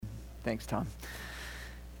Thanks, Tom.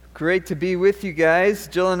 Great to be with you guys.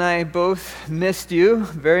 Jill and I both missed you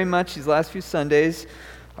very much these last few Sundays.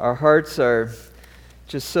 Our hearts are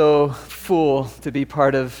just so full to be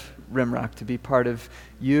part of Rimrock, to be part of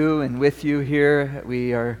you and with you here.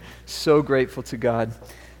 We are so grateful to God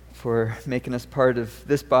for making us part of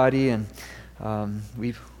this body, and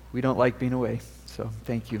we don't like being away, so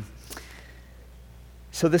thank you.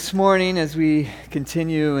 So this morning, as we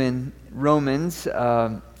continue in Romans,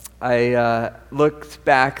 I looked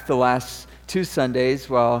back the last 2 Sundays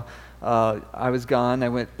while I was gone. I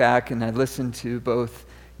went back and I listened to both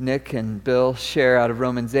Nick and Bill share out of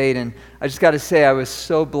Romans 8, and I just got to say I was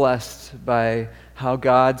so blessed by how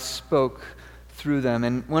God spoke through them.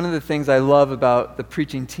 And one of the things I love about the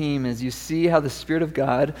preaching team is you see how the Spirit of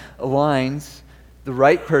God aligns the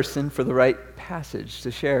right person for the right passage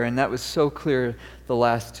to share, and that was so clear the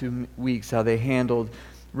last 2 weeks, how they handled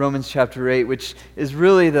Romans chapter 8, which is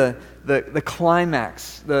really the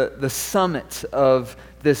climax, the summit of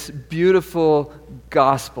this beautiful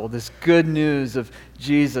gospel, this good news of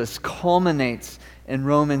Jesus culminates in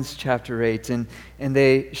Romans chapter 8, and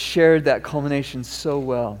they shared that culmination so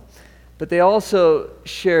well. But they also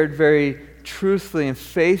shared very truthfully and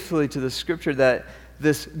faithfully to the Scripture that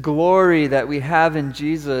this glory that we have in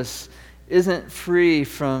Jesus isn't free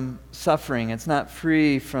from suffering. It's not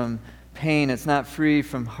free from pain. It's not free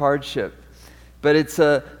from hardship. But it's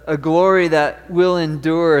a glory that will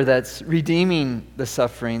endure, that's redeeming the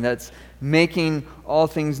suffering, that's making all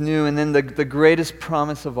things new. And then the greatest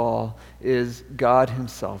promise of all is God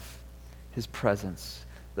Himself, His presence.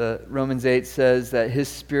 The Romans 8 says that His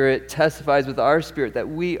Spirit testifies with our spirit that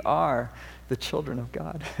we are the children of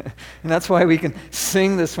God. And that's why we can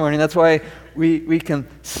sing this morning. That's why we can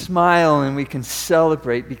smile and we can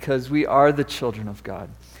celebrate, because we are the children of God.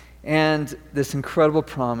 And this incredible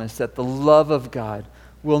promise that the love of God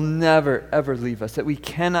will never, ever leave us, that we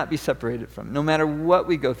cannot be separated from. No matter what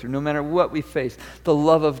we go through, no matter what we face, the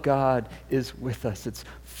love of God is with us. It's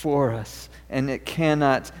for us, and it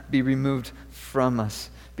cannot be removed from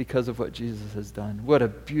us because of what Jesus has done. What a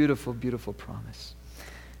beautiful, beautiful promise.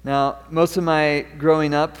 Now, most of my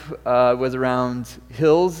growing up was around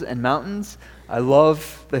hills and mountains. I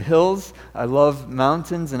love the hills, I love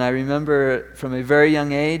mountains, and I remember from a very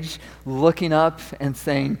young age looking up and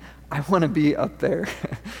saying, I want to be up there.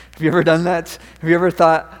 Have you ever done that? Have you ever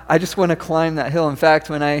thought, I just want to climb that hill? In fact,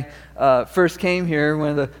 when I first came here, one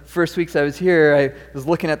of the first weeks I was here, I was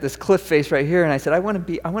looking at this cliff face right here, and I said, I want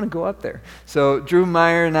to go up there. So Drew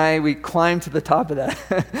Meyer and I, we climbed to the top of that,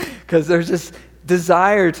 because there's this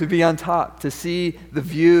desire to be on top, to see the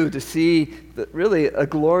view, to see really a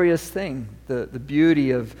glorious thing, the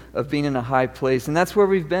beauty of being in a high place. And that's where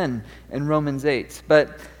we've been in Romans 8.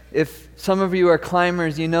 But if some of you are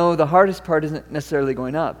climbers, you know the hardest part isn't necessarily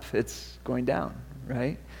going up, it's going down,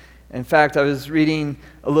 right? In fact, I was reading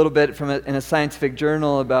a little bit in a scientific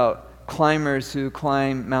journal about climbers who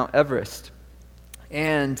climb Mount Everest.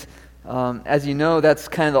 And as you know, that's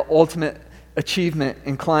kind of the ultimate achievement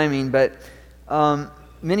in climbing, but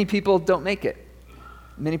many people don't make it.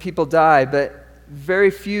 Many people die, but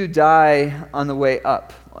very few die on the way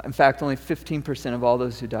up. In fact, only 15% of all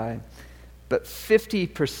those who die. But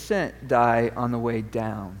 50% die on the way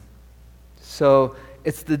down. So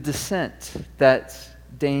it's the descent that's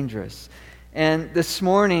dangerous. And this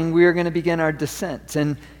morning, we are going to begin our descent.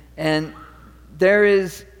 And there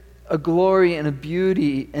is a glory and a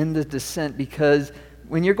beauty in the descent, because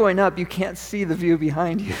when you're going up, you can't see the view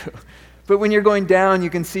behind you. But when you're going down, you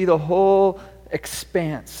can see the whole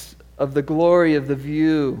expanse of the glory of the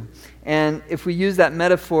view. And if we use that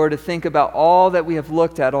metaphor to think about all that we have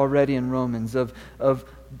looked at already in Romans, of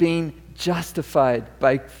being justified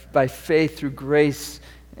by faith through grace,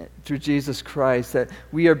 through Jesus Christ, that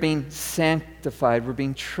we are being sanctified, we're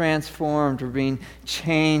being transformed, we're being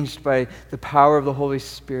changed by the power of the Holy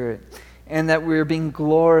Spirit, and that we're being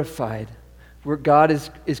glorified, where God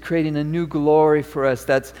is creating a new glory for us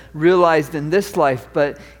that's realized in this life,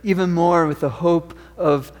 but even more with the hope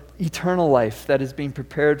of eternal life that is being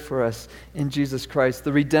prepared for us in Jesus Christ.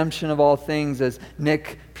 The redemption of all things, as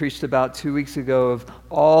Nick preached about 2 weeks ago, of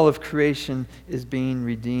all of creation is being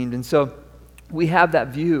redeemed. And so we have that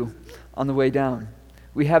view on the way down.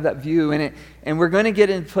 We have that view, and we're going to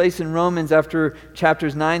get in place in Romans after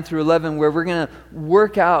chapters 9 through 11, where we're going to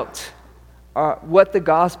work out what the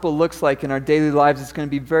gospel looks like in our daily lives. It's going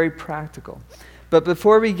to be very practical. But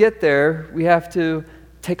before we get there, we have to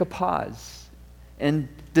take a pause and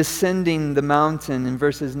descending the mountain in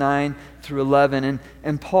verses 9 through 11.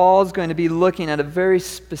 And Paul's going to be looking at a very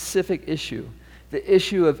specific issue, the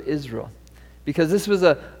issue of Israel. because this was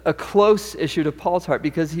a close issue to Paul's heart,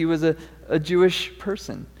 because he was a Jewish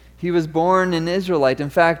person. He was born an Israelite.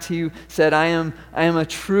 In fact, he said, I am a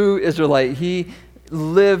true Israelite. He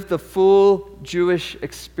lived the full Jewish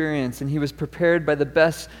experience, and he was prepared by the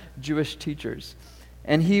best Jewish teachers.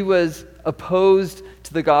 And he was opposed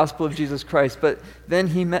to the gospel of Jesus Christ, but then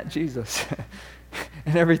he met Jesus,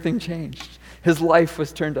 and everything changed. His life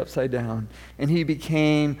was turned upside down, and he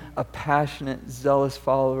became a passionate, zealous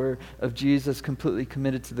follower of Jesus, completely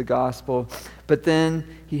committed to the gospel. But then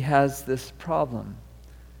he has this problem.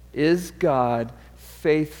 Is God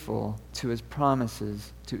faithful to his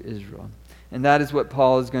promises to Israel? And that is what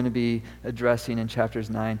Paul is going to be addressing in chapters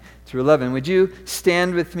 9 through 11. Would you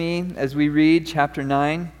stand with me as we read chapter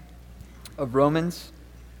 9 of Romans?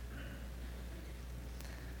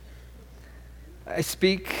 I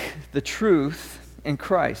speak the truth in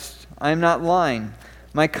Christ. I am not lying.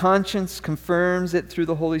 My conscience confirms it through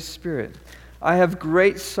the Holy Spirit. I have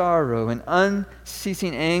great sorrow and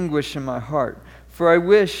unceasing anguish in my heart. For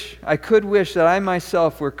I could wish that I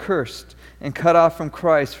myself were cursed and cut off from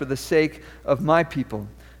Christ for the sake of my people,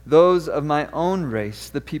 those of my own race,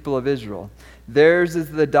 the people of Israel. Theirs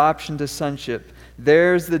is the adoption to sonship.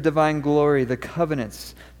 Theirs the divine glory, the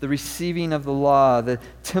covenants, the receiving of the law, the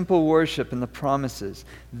temple worship, and the promises.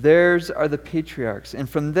 Theirs are the patriarchs, and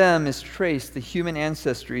from them is traced the human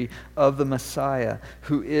ancestry of the Messiah,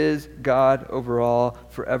 who is God over all,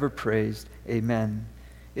 forever praised. Amen.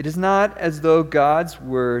 It is not as though God's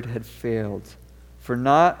word had failed, for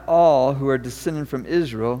not all who are descended from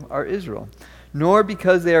Israel are Israel, nor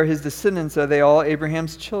because they are his descendants are they all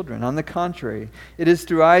Abraham's children. On the contrary, it is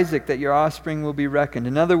through Isaac that your offspring will be reckoned.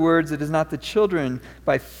 In other words, it is not the children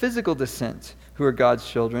by physical descent who are God's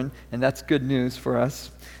children, and that's good news for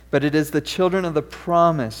us, but it is the children of the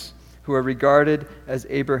promise who are regarded as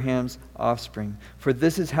Abraham's offspring. For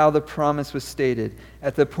this is how the promise was stated: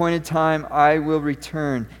 at the appointed time I will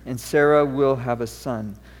return, and Sarah will have a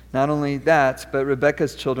son. Not only that, but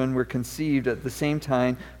Rebekah's children were conceived at the same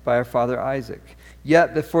time by our father Isaac.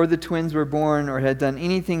 Yet before the twins were born or had done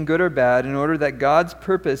anything good or bad, in order that God's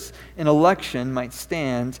purpose in election might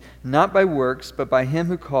stand, not by works, but by him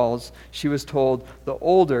who calls, she was told, the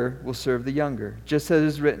older will serve the younger. Just as it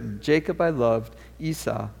is written, Jacob I loved,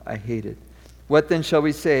 Esau I hated. What then shall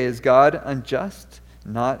we say? Is God unjust?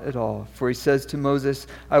 Not at all. For he says to Moses,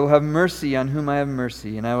 I will have mercy on whom I have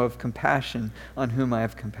mercy, and I will have compassion on whom I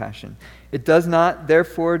have compassion. It does not,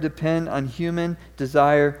 therefore, depend on human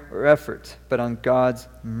desire or effort, but on God's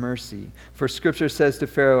mercy. For Scripture says to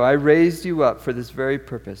Pharaoh, I raised you up for this very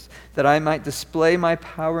purpose, that I might display my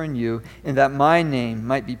power in you, and that my name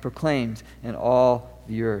might be proclaimed in all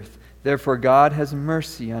the earth. Therefore God has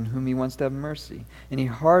mercy on whom he wants to have mercy, and he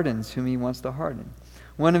hardens whom he wants to harden.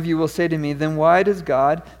 One of you will say to me, then why does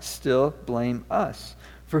God still blame us?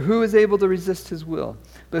 For who is able to resist his will?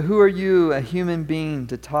 But who are you, a human being,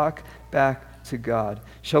 to talk back to God?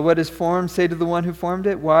 Shall what is formed say to the one who formed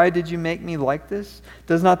it, why did you make me like this?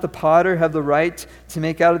 Does not the potter have the right to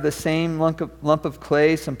make out of the same lump of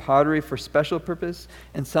clay some pottery for special purpose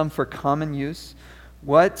and some for common use?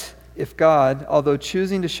 What if God, although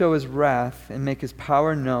choosing to show his wrath and make his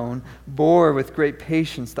power known, bore with great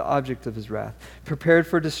patience the object of his wrath, prepared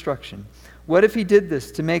for destruction? What if he did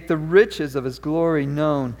this to make the riches of his glory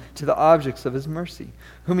known to the objects of his mercy,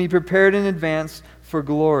 whom he prepared in advance for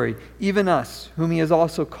glory, even us, whom he has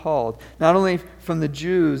also called, not only from the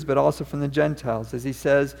Jews, but also from the Gentiles, as he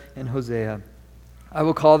says in Hosea, I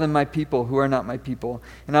will call them my people who are not my people,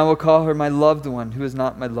 and I will call her my loved one who is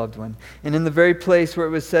not my loved one. And in the very place where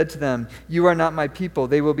it was said to them, you are not my people,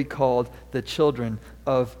 they will be called the children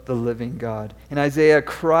of the living God. And Isaiah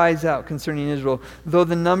cries out concerning Israel, though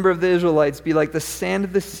the number of the Israelites be like the sand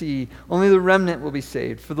of the sea, only the remnant will be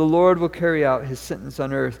saved. For the Lord will carry out his sentence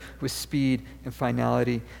on earth with speed and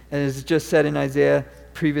finality. And as just said in Isaiah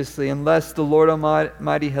previously, unless the Lord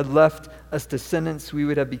Almighty had left us descendants, we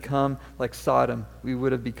would have become like Sodom. We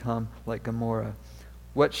would have become like Gomorrah.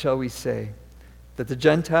 What shall we say? That the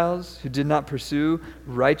Gentiles who did not pursue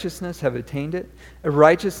righteousness have attained it, a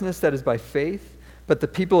righteousness that is by faith, but the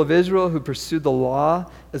people of Israel who pursued the law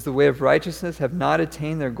as the way of righteousness have not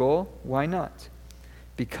attained their goal? Why not?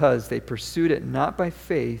 Because they pursued it not by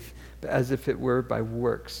faith, but as if it were by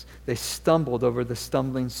works. They stumbled over the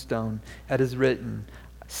stumbling stone. As is written,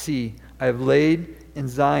 see, I have laid in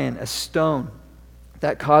Zion a stone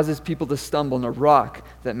that causes people to stumble, and a rock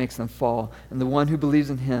that makes them fall. And the one who believes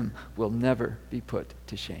in him will never be put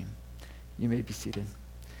to shame. You may be seated.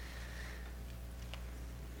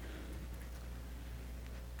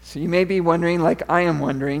 So you may be wondering, like I am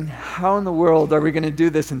wondering, how in the world are we going to do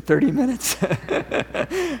this in 30 minutes?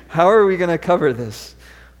 How are we going to cover this?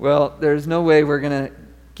 Well, there's no way we're going to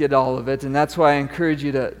get all of it, and that's why I encourage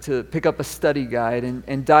you to pick up a study guide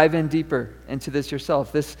and dive in deeper into this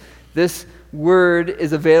yourself. This word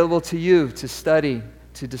is available to you to study,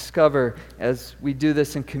 to discover as we do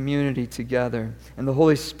this in community together, and the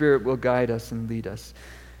Holy Spirit will guide us and lead us.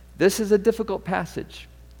 This is a difficult passage.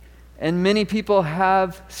 And many people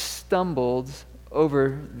have stumbled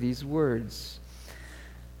over these words.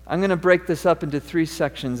 I'm going to break this up into 3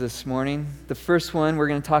 sections this morning. The first one, we're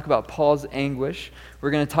going to talk about Paul's anguish. We're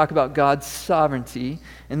going to talk about God's sovereignty.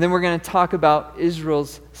 And then we're going to talk about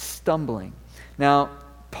Israel's stumbling. Now,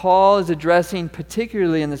 Paul is addressing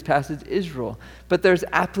particularly in this passage Israel, but there's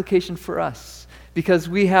application for us. Because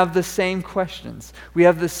we have the same questions. We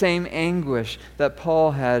have the same anguish that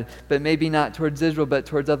Paul had, but maybe not towards Israel, but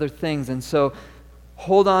towards other things. And so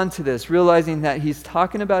hold on to this, realizing that he's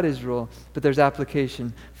talking about Israel, but there's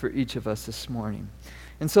application for each of us this morning.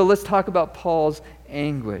 And so let's talk about Paul's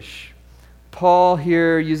anguish. Paul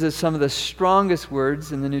here uses some of the strongest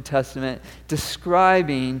words in the New Testament,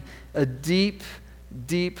 describing a deep,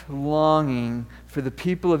 deep longing for the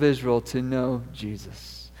people of Israel to know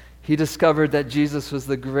Jesus. He discovered that Jesus was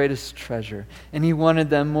the greatest treasure, and he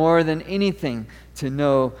wanted them more than anything to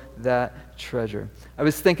know that treasure. I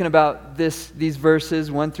was thinking about these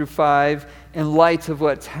verses 1 through 5 in light of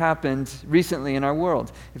what's happened recently in our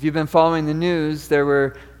world. If you've been following the news, there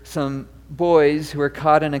were some boys who were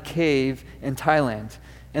caught in a cave in Thailand.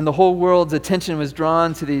 And the whole world's attention was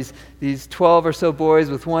drawn to these 12 or so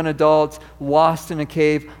boys with one adult lost in a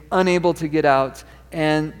cave, unable to get out.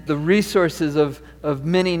 And the resources of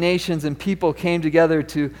many nations and people came together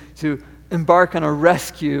to embark on a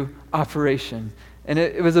rescue operation. And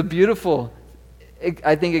it was a beautiful,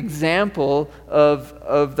 I think, example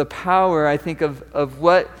of the power, I think, of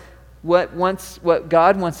what God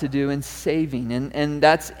wants to do in saving. And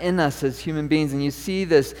that's in us as human beings. And you see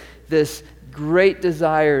this great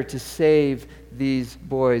desire to save these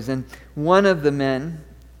boys. And one of the men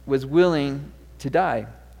was willing to die.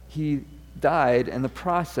 He died in the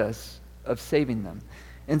process of saving them.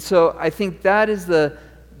 And so I think that is the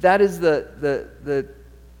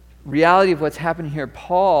reality of what's happening here.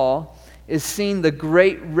 Paul is seeing the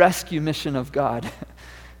great rescue mission of God.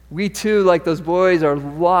 We too, like those boys, are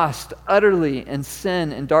lost utterly in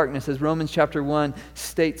sin and darkness, as Romans chapter 1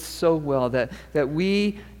 states so well, that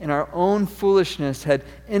we in our own foolishness had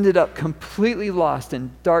ended up completely lost in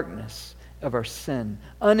darkness of our sin,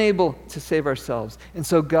 unable to save ourselves. And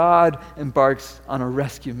so God embarks on a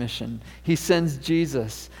rescue mission. He sends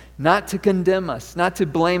Jesus, not to condemn us, not to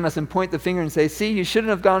blame us and point the finger and say, see, you shouldn't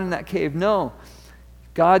have gone in that cave. No,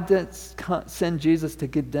 God didn't send Jesus to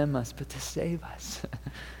condemn us, but to save us.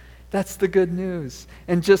 That's the good news.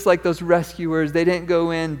 And just like those rescuers, they didn't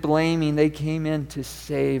go in blaming. They came in to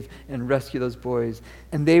save and rescue those boys.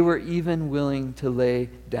 And they were even willing to lay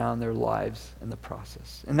down their lives in the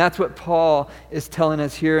process. And that's what Paul is telling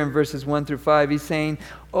us here in verses 1 through 5. He's saying,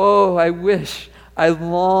 oh, I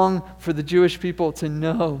long for the Jewish people to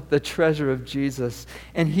know the treasure of Jesus.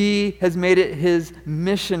 And he has made it his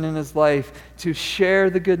mission in his life to share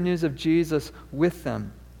the good news of Jesus with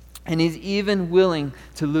them. And he's even willing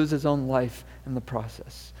to lose his own life in the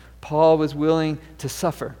process. Paul was willing to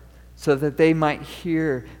suffer so that they might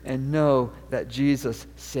hear and know that Jesus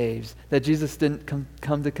saves, that Jesus didn't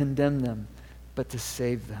come to condemn them, but to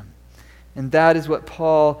save them. And that is what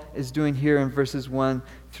Paul is doing here in verses 1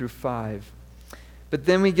 through 5. But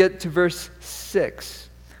then we get to verse 6,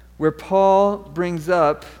 where Paul brings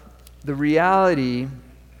up the reality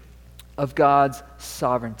of God's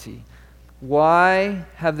sovereignty. Why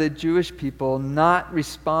have the Jewish people not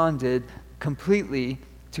responded completely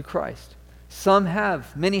to Christ? Some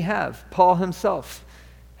have, many have. Paul himself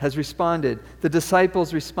has responded. The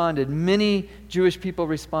disciples responded. Many Jewish people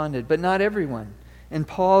responded, but not everyone. And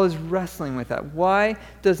Paul is wrestling with that. Why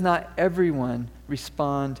does not everyone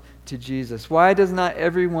respond to Jesus? Why does not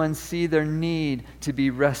everyone see their need to be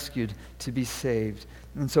rescued, to be saved?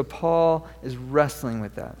 And so Paul is wrestling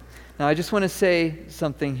with that. Now, I just want to say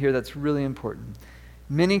something here that's really important.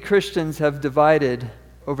 Many Christians have divided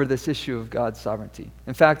over this issue of God's sovereignty.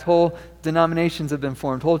 In fact, whole denominations have been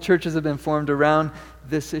formed, whole churches have been formed around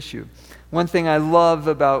this issue. One thing I love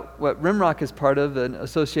about what Rimrock is part of, an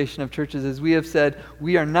association of churches, is we have said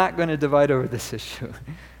we are not going to divide over this issue.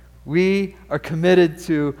 We are committed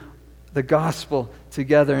to the gospel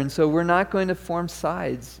together, and so we're not going to form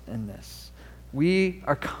sides in this. We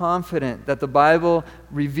are confident that the Bible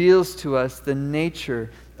reveals to us the nature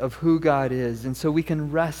of who God is, and so we can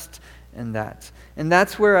rest in that. And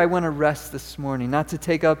that's where I want to rest this morning, not to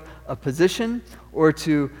take up a position or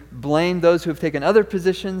to blame those who have taken other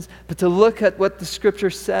positions, but to look at what the Scripture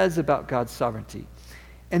says about God's sovereignty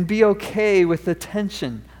and be okay with the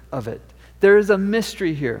tension of it. There is a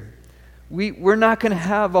mystery here. We're not going to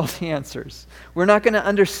have all the answers. We're not going to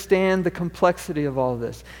understand the complexity of all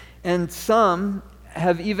this. And some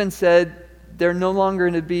have even said they're no longer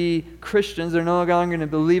going to be Christians, they're no longer going to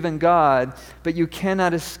believe in God, but you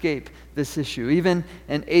cannot escape this issue. Even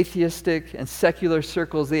in atheistic and secular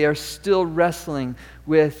circles, they are still wrestling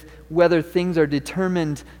with whether things are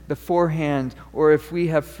determined beforehand or if we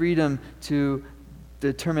have freedom to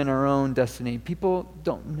determine our own destiny. People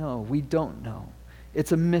don't know. We don't know.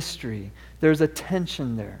 It's a mystery. There's a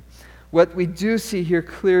tension there. What we do see here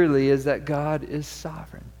clearly is that God is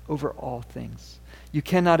sovereign over all things. You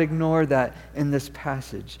cannot ignore that in this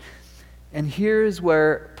passage. And here's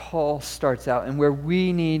where Paul starts out and where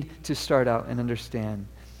we need to start out and understand.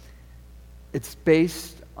 It's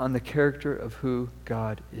based on the character of who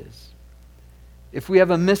God is. If we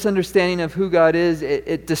have a misunderstanding of who God is,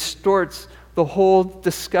 it distorts the whole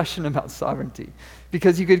discussion about sovereignty.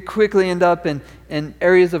 Because you could quickly end up in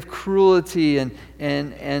areas of cruelty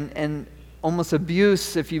and almost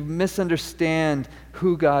abuse if you misunderstand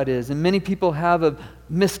who God is. And many people have a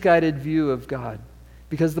misguided view of God.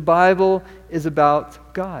 Because the Bible is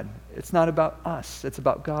about God. It's not about us. It's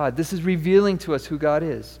about God. This is revealing to us who God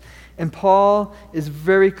is. And Paul is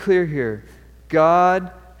very clear here.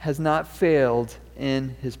 God has not failed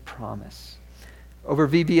in his promise. Over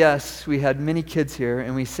VBS, we had many kids here,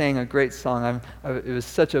 and we sang a great song. It was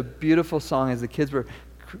such a beautiful song as the kids were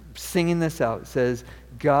singing this out. It says,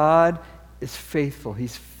 God is faithful.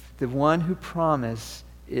 He's the one who promised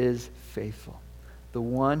is faithful. The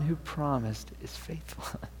one who promised is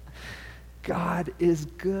faithful. God is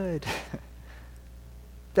good.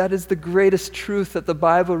 That is the greatest truth that the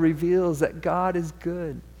Bible reveals, that God is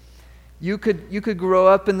good. You could grow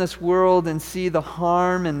up in this world and see the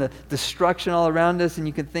harm and the destruction all around us, and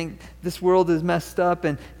you can think this world is messed up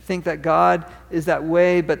and think that God is that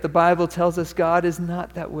way, but the Bible tells us God is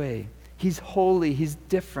not that way. He's holy. He's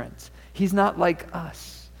different. He's not like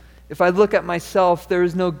us. If I look at myself, there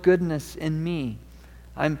is no goodness in me.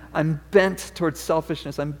 I'm bent towards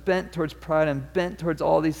selfishness. I'm bent towards pride. I'm bent towards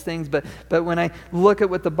all these things. But when I look at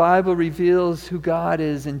what the Bible reveals who God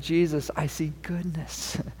is in Jesus, I see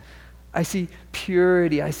goodness. I see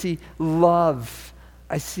purity. I see love.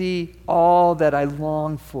 I see all that I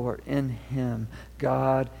long for in him.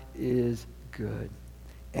 God is good.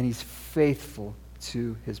 And he's faithful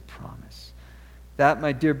to his promise. That,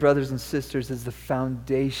 my dear brothers and sisters, is the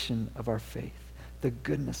foundation of our faith. The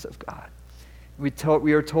goodness of God.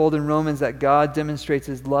 We are told in Romans that God demonstrates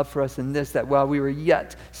his love for us in this, that while we were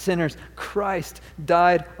yet sinners, Christ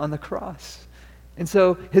died on the cross. And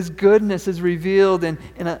so his goodness is revealed in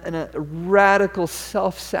a radical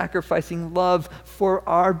self-sacrificing love for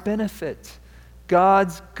our benefit.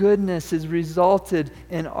 God's goodness has resulted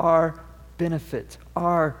in our benefit,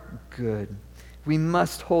 our good. We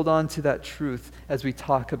must hold on to that truth as we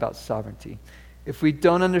talk about sovereignty. If we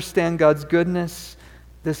don't understand God's goodness,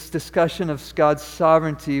 this discussion of God's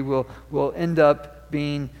sovereignty will end up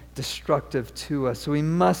being destructive to us. So we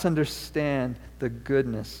must understand the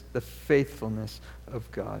goodness, the faithfulness of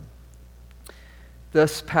God.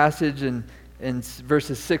 This passage in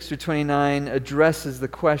verses 6 through 29 addresses the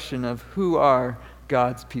question of who are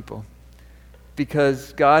God's people.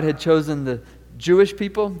 Because God had chosen the Jewish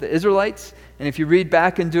people, the Israelites, and if you read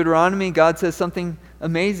back in Deuteronomy, God says something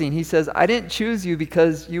amazing. He says, I didn't choose you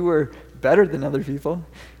because you were better than other people.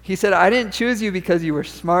 He said, I didn't choose you because you were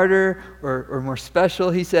smarter or more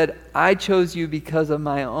special. He said, I chose you because of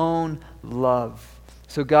my own love.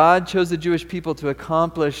 So God chose the Jewish people to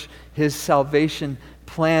accomplish his salvation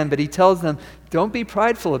plan, but he tells them, don't be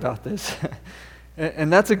prideful about this.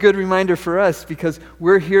 And that's a good reminder for us because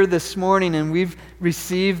we're here this morning and we've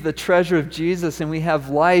received the treasure of Jesus and we have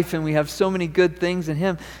life and we have so many good things in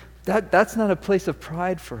him. That's not a place of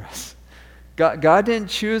pride for us. God didn't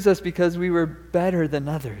choose us because we were better than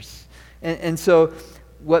others. And so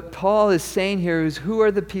what Paul is saying here is, who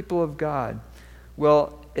are the people of God?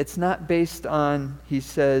 Well, it's not based on, he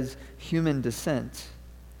says, human descent.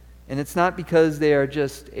 And it's not because they are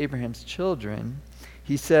just Abraham's children.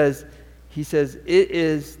 He says it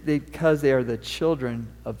is because they are the children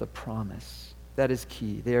of the promise. That is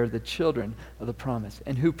key. They are the children of the promise.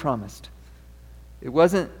 And who promised? It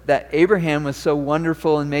wasn't that Abraham was so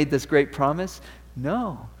wonderful and made this great promise.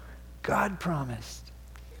 No, God promised.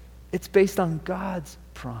 It's based on God's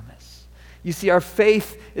promise. You see, our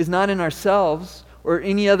faith is not in ourselves or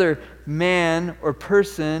any other man or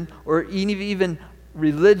person or even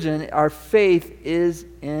religion. Our faith is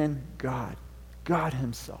in God, God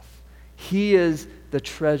himself. He is the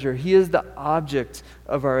treasure. He is the object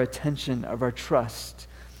of our attention, of our trust.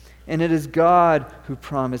 And it is God who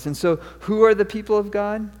promised. And so who are the people of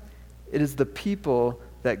God? It is the people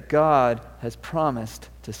that God has promised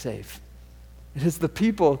to save. It is the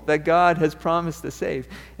people that God has promised to save.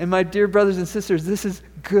 And my dear brothers and sisters, this is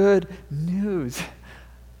good news.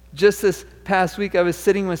 Just this past week, I was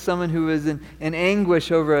sitting with someone who was in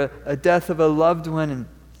anguish over a death of a loved one,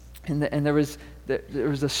 and there was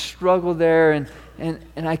a struggle there, and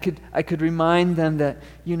I could remind them that,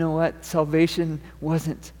 you know what, salvation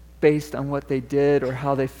wasn't based on what they did or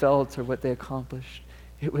how they felt or what they accomplished.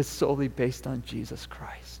 It was solely based on Jesus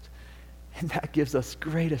Christ. And that gives us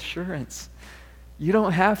great assurance. You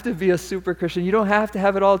don't have to be a super Christian. You don't have to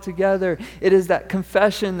have it all together. It is that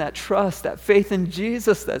confession, that trust, that faith in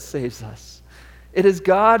Jesus that saves us. It is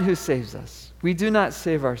God who saves us. We do not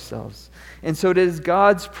save ourselves. And so it is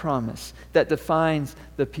God's promise that defines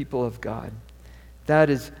the people of God.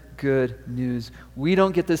 That is good news. We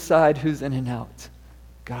don't get to decide who's in and out.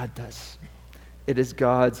 God does. It is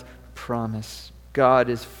God's promise. God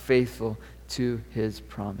is faithful to his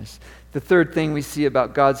promise. The third thing we see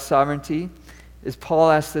about God's sovereignty is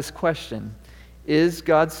Paul asks this question: is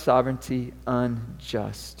God's sovereignty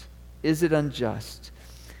unjust? Is it unjust?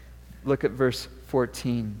 Look at verse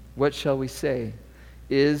 14. What shall we say?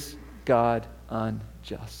 Is God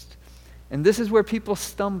unjust? And this is where people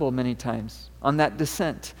stumble many times on that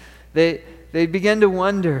descent. They begin to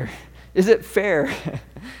wonder, is it fair?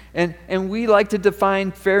 and we like to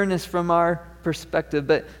define fairness from our perspective,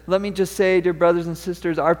 but let me just say, dear brothers and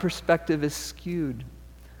sisters, our perspective is skewed.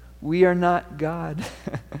 We are not God.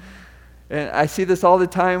 And I see this all the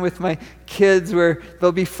time with my kids where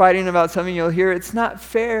they'll be fighting about something. You'll hear, it's not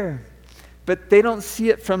fair. But they don't see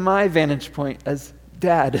it from my vantage point as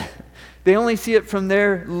dad. They only see it from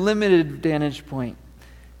their limited vantage point.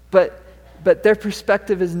 But their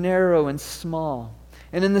perspective is narrow and small.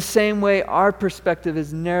 And in the same way, our perspective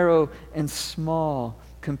is narrow and small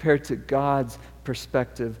compared to God's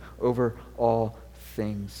perspective over all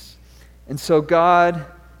things. And so God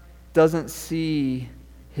doesn't see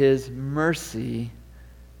his mercy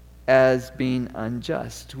as being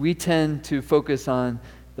unjust. We tend to focus on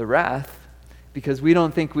the wrath because we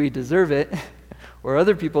don't think we deserve it or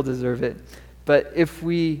other people deserve it. But if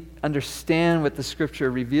we understand what the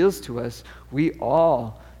Scripture reveals to us, we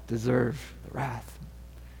all deserve the wrath.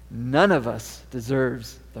 None of us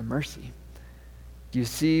deserves the mercy. Do you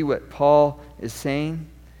see what Paul is saying?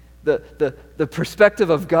 The perspective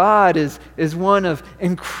of God is one of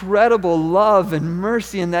incredible love and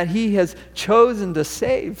mercy in that he has chosen to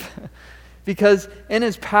save. Because in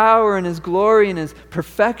his power and his glory and his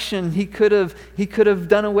perfection, he could have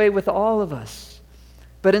done away with all of us.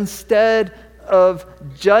 But instead of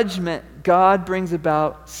judgment, God brings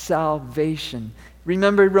about salvation.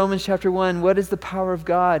 Remember Romans chapter 1, what is the power of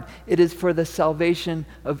God? It is for the salvation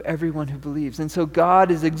of everyone who believes. And so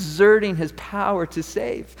God is exerting his power to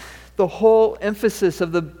save. The whole emphasis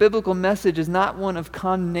of the biblical message is not one of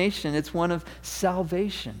condemnation, it's one of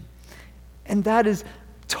salvation. And that is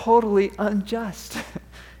totally unjust.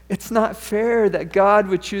 It's not fair that God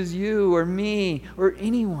would choose you or me or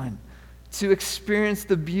anyone to experience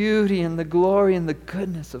the beauty and the glory and the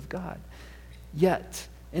goodness of God. Yet,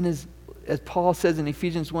 as Paul says in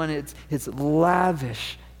Ephesians 1, it's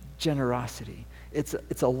lavish generosity.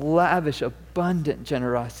 It's a lavish, abundant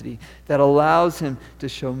generosity that allows him to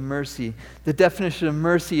show mercy. The definition of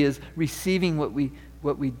mercy is receiving what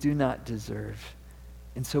we do not deserve.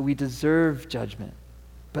 And so we deserve judgment.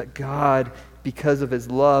 But God, because of his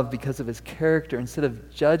love, because of his character, instead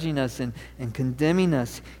of judging us and condemning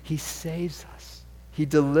us, he saves us. He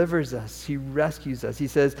delivers us. He rescues us. He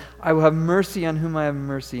says, I will have mercy on whom I have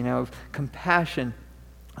mercy, and I will have compassion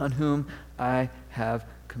on whom I have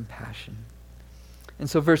compassion. And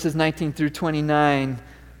so verses 19 through 29,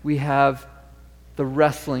 we have the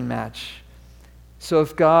wrestling match. So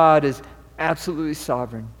if God is absolutely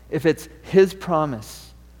sovereign, if it's his promise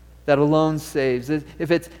that alone saves,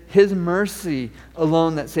 if it's his mercy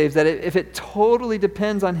alone that saves, that if it totally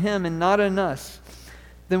depends on him and not on us,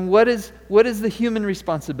 then what is the human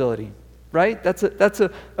responsibility? Right? That's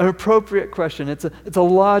an appropriate question. It's a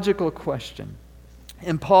logical question.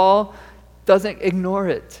 And Paul doesn't ignore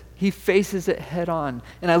it. He faces it head on.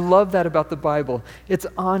 And I love that about the Bible. It's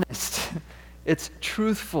honest. It's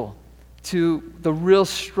truthful. to the real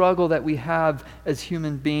struggle that we have as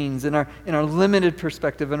human beings in our limited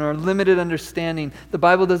perspective and our limited understanding. The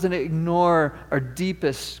Bible doesn't ignore our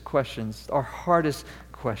deepest questions, our hardest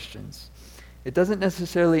questions. It doesn't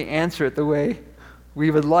necessarily answer it the way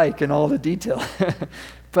we would like in all the detail.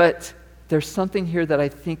 But there's something here that I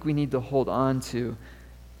think we need to hold on to.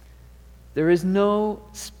 There is no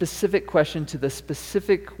specific question to the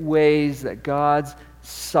specific ways that God's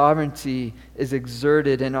sovereignty is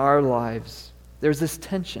exerted in our lives. There's this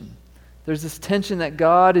tension. There's this tension that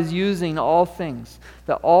God is using all things,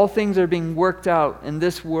 that all things are being worked out in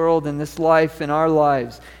this world, in this life, in our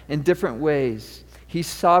lives, in different ways. He's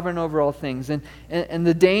sovereign over all things. And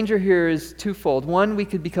the danger here is twofold. One, we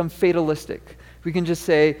could become fatalistic. We can just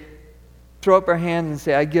say, throw up our hands and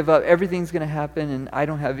say, I give up, everything's going to happen, and I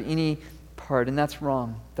don't have any part. And that's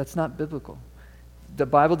wrong. That's not biblical. The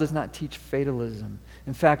Bible does not teach fatalism.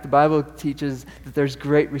 In fact, the Bible teaches that there's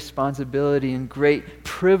great responsibility and great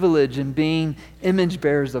privilege in being image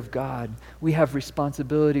bearers of God. We have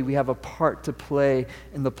responsibility. We have a part to play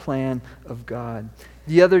in the plan of God.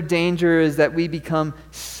 The other danger is that we become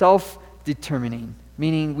self-determining,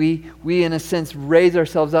 meaning we in a sense raise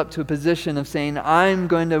ourselves up to a position of saying, I'm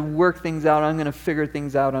going to work things out, I'm going to figure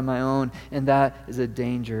things out on my own, and that is a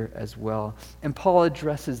danger as well. And Paul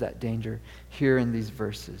addresses that danger here in these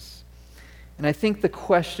verses. And I think the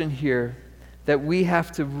question here that we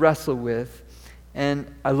have to wrestle with,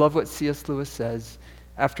 and I love what C.S. Lewis says,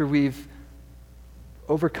 after we've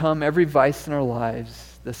overcome every vice in our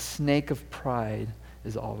lives, the snake of pride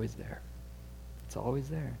is always there. It's always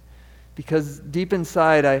there. Because deep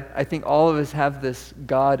inside, I think all of us have this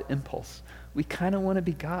God impulse. We kind of want to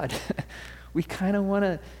be God. We kind of want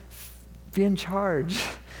to be in charge.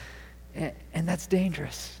 And that's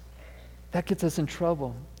dangerous. That gets us in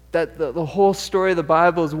trouble. That the whole story of the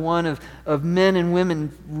Bible is one of men and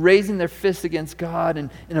women raising their fists against God and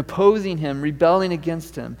opposing Him, rebelling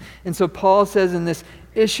against Him. And so Paul says in this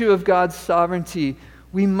issue of God's sovereignty,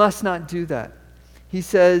 we must not do that. He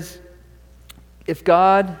says, if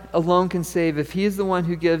God alone can save, if He is the one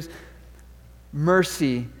who gives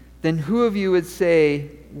mercy, then who of you would say,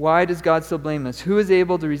 why does God still blame us? Who is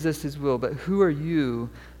able to resist His will? But who are you,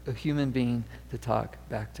 a human being, to talk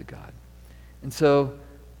back to God? And so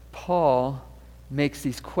Paul makes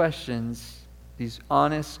these questions, these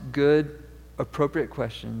honest, good, appropriate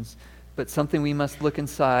questions, but something we must look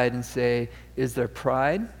inside and say, is there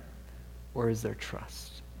pride or is there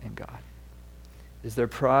trust in God? Is there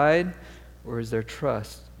pride or is there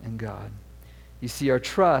trust in God? You see, our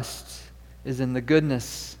trust is in the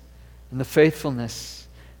goodness and the faithfulness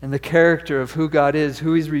and the character of who God is,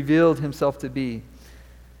 who He's revealed Himself to be.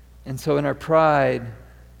 And so in our pride,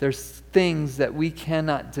 there's things that we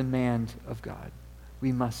cannot demand of God.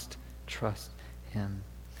 We must trust Him.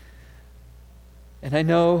 And I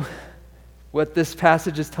know what this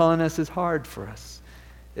passage is telling us is hard for us.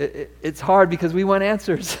 It's hard because we want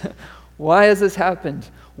answers. Why has this happened?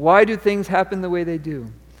 Why do things happen the way they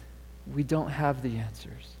do? We don't have the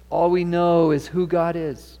answers. All we know is who God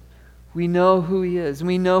is. We know who He is. And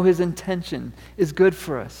we know His intention is good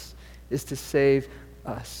for us, is to save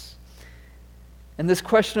us. And this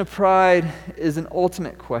question of pride is an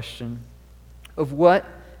ultimate question of what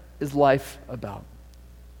is life about?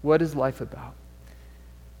 What is life about?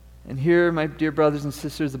 And here, my dear brothers and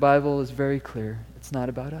sisters, the Bible is very clear. It's not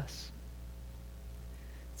about us.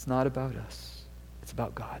 It's not about us. It's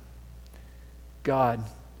about God. God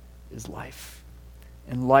is life.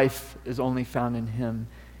 And life is only found in Him.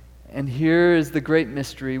 And here is the great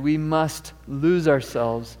mystery. We must lose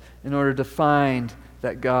ourselves in order to find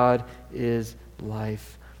that God is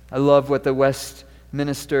life. I love what the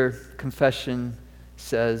Westminster Confession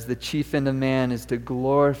says. The chief end of man is to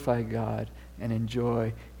glorify God and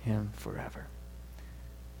enjoy Him forever.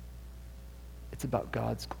 It's about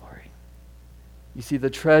God's glory. You see, the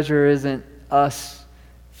treasure isn't us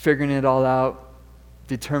figuring it all out,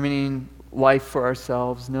 determining life for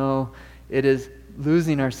ourselves. No, it is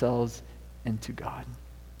losing ourselves into God.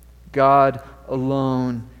 God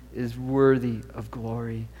alone is worthy of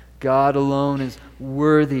glory. God alone is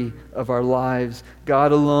worthy of our lives.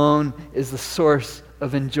 God alone is the source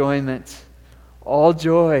of enjoyment. All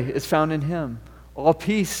joy is found in Him. All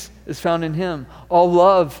peace is found in Him. All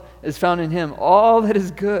love is found in Him. All that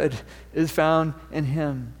is good is found in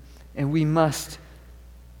Him. And we must,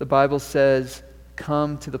 the Bible says,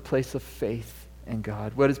 come to the place of faith in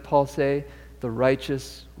God. What does Paul say? The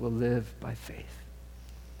righteous will live by faith.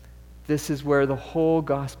 This is where the whole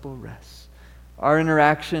gospel rests. Our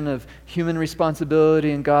interaction of human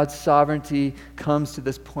responsibility and God's sovereignty comes to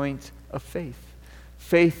this point of faith.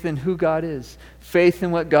 Faith in who God is. Faith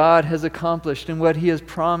in what God has accomplished and what he has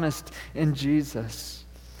promised in Jesus.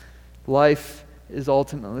 Life is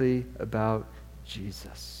ultimately about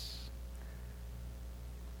Jesus.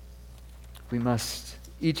 We must,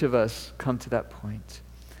 each of us, come to that point.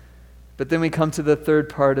 But then we come to the third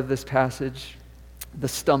part of this passage, the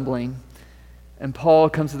stumbling. And Paul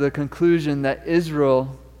comes to the conclusion that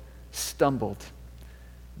Israel stumbled.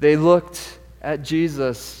 They looked at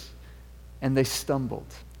Jesus and they stumbled.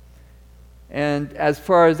 And as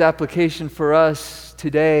far as application for us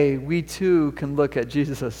today, we too can look at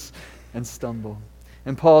Jesus and stumble.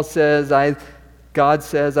 And Paul says, God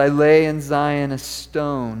says, I lay in Zion a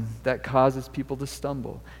stone that causes people to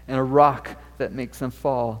stumble, and a rock that makes them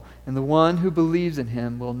fall. And the one who believes in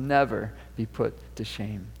him will never be put to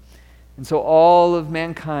shame. And so all of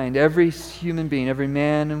mankind, every human being, every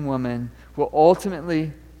man and woman, will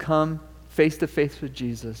ultimately come face to face with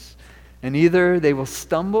Jesus. And either they will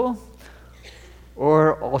stumble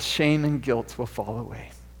or all shame and guilt will fall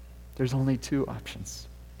away. There's only two options.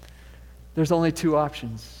 There's only two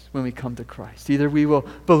options when we come to Christ. Either we will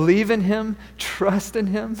believe in him, trust in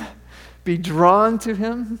him, be drawn to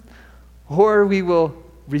him, or we will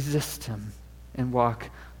resist him and walk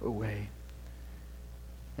away.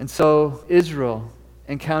 And so Israel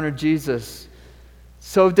encountered Jesus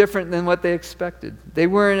so different than what they expected. They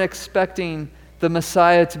weren't expecting the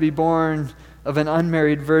Messiah to be born of an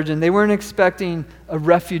unmarried virgin. They weren't expecting a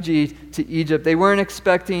refugee to Egypt. They weren't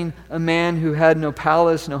expecting a man who had no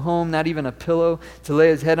palace, no home, not even a pillow to lay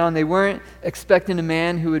his head on. They weren't expecting a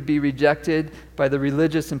man who would be rejected by the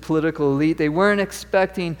religious and political elite. They weren't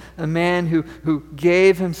expecting a man who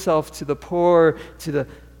gave himself to the poor, to the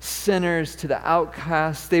sinners, to the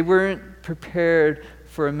outcasts. They weren't prepared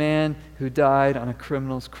for a man who died on a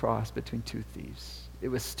criminal's cross between two thieves. It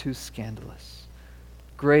was too scandalous.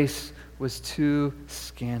 Grace was too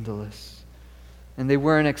scandalous. And they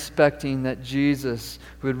weren't expecting that Jesus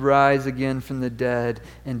would rise again from the dead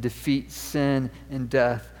and defeat sin and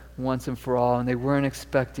death once and for all. And they weren't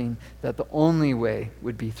expecting that the only way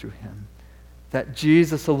would be through him. That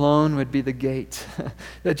Jesus alone would be the gate.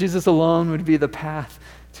 That Jesus alone would be the path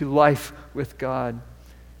to life with God.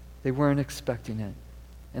 They weren't expecting it.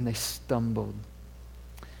 And they stumbled.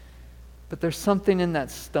 But there's something in that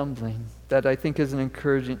stumbling that I think is an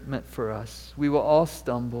encouragement for us. We will all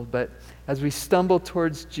stumble, but as we stumble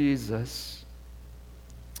towards Jesus,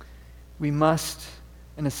 we must,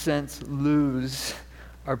 in a sense, lose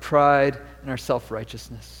our pride and our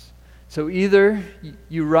self-righteousness. So either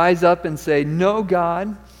you rise up and say, "No,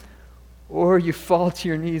 God," or you fall to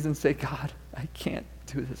your knees and say, "God, I can't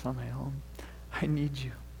do this on my own. I need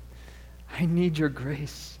you. I need your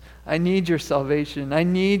grace. I need your salvation. I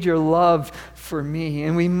need your love for me."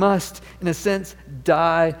 And we must, in a sense,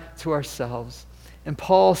 die to ourselves. And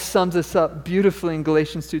Paul sums this up beautifully in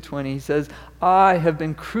Galatians 2:20. He says, "I have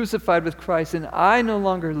been crucified with Christ, and I no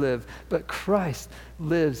longer live, but Christ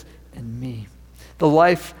lives in me. The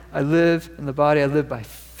life I live in the body, I live by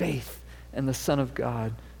faith in the Son of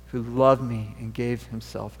God who loved me and gave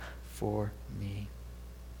himself for me."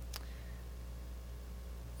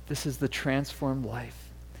 This is the transformed life.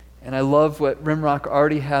 And I love what Rimrock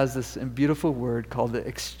already has, this beautiful word called the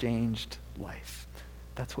exchanged life.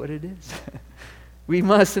 That's what it is. We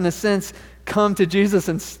must, in a sense, come to Jesus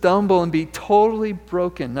and stumble and be totally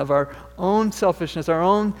broken of our own selfishness, our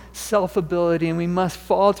own self-ability, and we must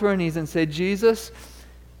fall to our knees and say, "Jesus,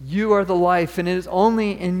 you are the life, and it is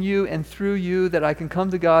only in you and through you that I can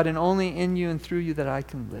come to God, and only in you and through you that I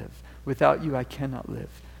can live. Without you, I cannot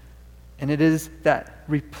live." And it is that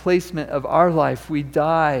replacement of our life. We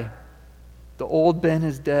die. The old Ben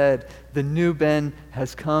is dead. The new Ben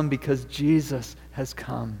has come because Jesus has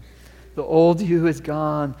come. The old you is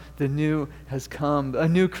gone. The new has come. A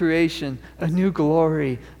new creation, a new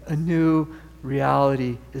glory, a new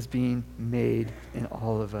reality is being made in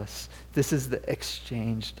all of us. This is the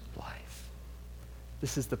exchanged life.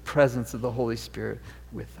 This is the presence of the Holy Spirit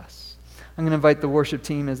with us. I'm going to invite the worship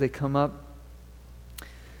team as they come up.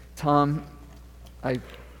 Tom,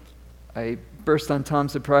 I burst on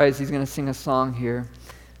Tom's surprise. He's going to sing a song here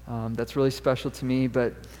that's really special to me.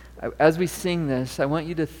 But as we sing this, I want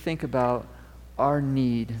you to think about our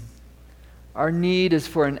need. Our need is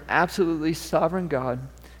for an absolutely sovereign God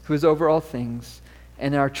who is over all things.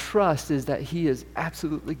 And our trust is that he is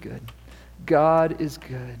absolutely good. God is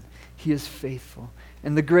good. He is faithful.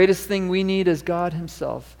 And the greatest thing we need is God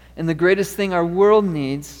himself. And the greatest thing our world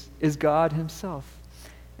needs is God himself.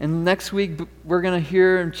 And next week, we're going to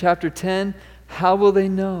hear in chapter 10, how will they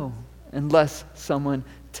know unless someone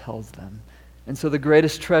tells them? And so the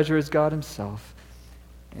greatest treasure is God himself.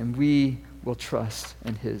 And we will trust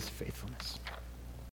in his faithfulness.